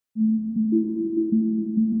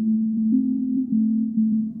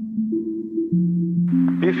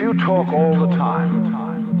If you talk all the time,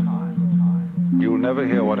 you'll never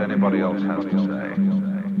hear what anybody else has to say.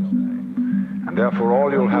 And therefore all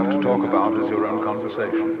you'll have to talk about is your own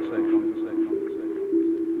conversation.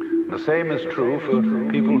 The same is true for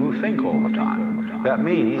people who think all the time. That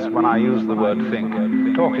means, when I use the word think,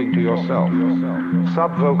 talking to yourself,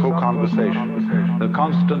 subvocal conversation, the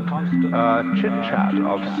constant chit-chat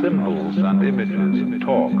of symbols and images and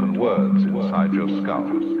talk and words inside your skull.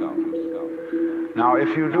 Now,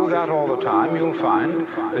 if you do that all the time, you'll find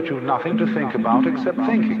that you've nothing to think about except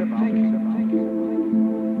thinking.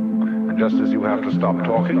 And just as you have to stop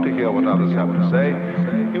talking to hear what others have to say,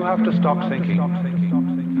 you have to stop thinking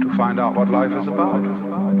to find out what life is about.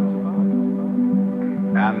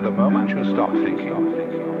 And the moment you stop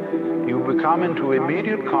thinking, you become into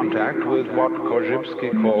immediate contact with what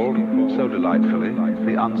Korzybski called, so delightfully,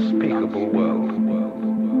 the unspeakable world.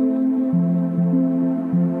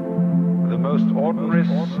 The most ordinary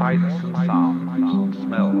sights and sounds and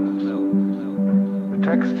smells, the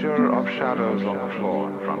texture of shadows on the floor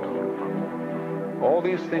in front of you. All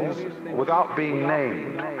these things, without being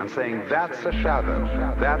named and saying, that's a shadow,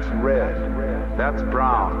 that's red, that's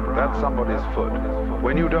brown, that's somebody's foot.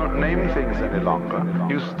 When you don't name things any longer,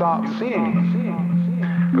 you start seeing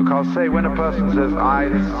them. Because, say, when a person says, I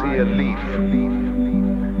see a leaf,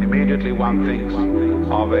 immediately one thinks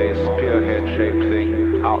of a spearhead-shaped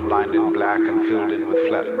thing outlined in black and filled in with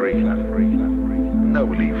flat green. No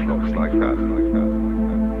leaf looks like that.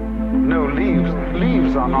 No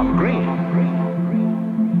leaves are not green.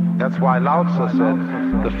 That's why Lao Tzu said,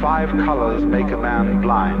 the 5 colors make a man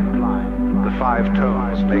blind, the 5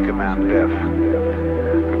 tones make a man deaf.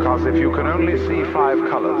 Because if you can only see 5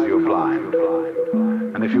 colors, you're blind.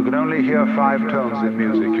 And if you can only hear 5 tones in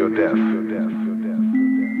music, you're deaf.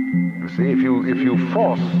 You see, if you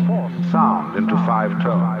force sound into 5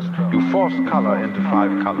 tones, you force color into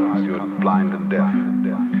 5 colors, you're blind and deaf.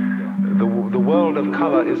 The world of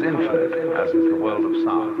color is infinite, as is the world of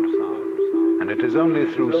sound. And it is only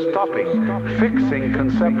through stopping, fixing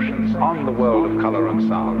conceptions on the world of color and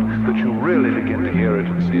sound that you really begin to hear it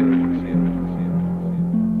and see it.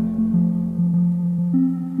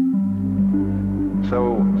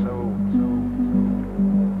 So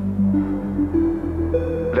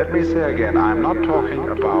let me say again, I'm not talking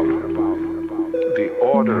about the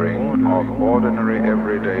ordering of ordinary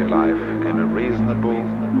everyday life in a reasonable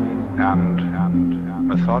and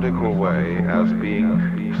methodical way as being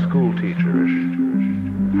school teacherish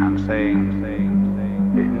and saying,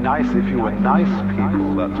 nice, if you were nice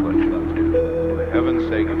people, that's what you would do. For heaven's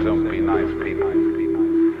sake, don't be nice people.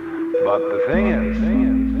 But the thing is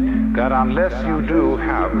that unless you do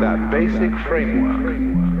have that basic framework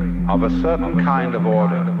of a certain kind of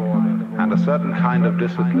order and a certain kind of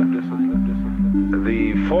discipline,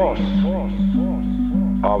 the force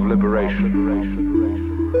of liberation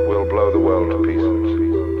will blow the world to pieces.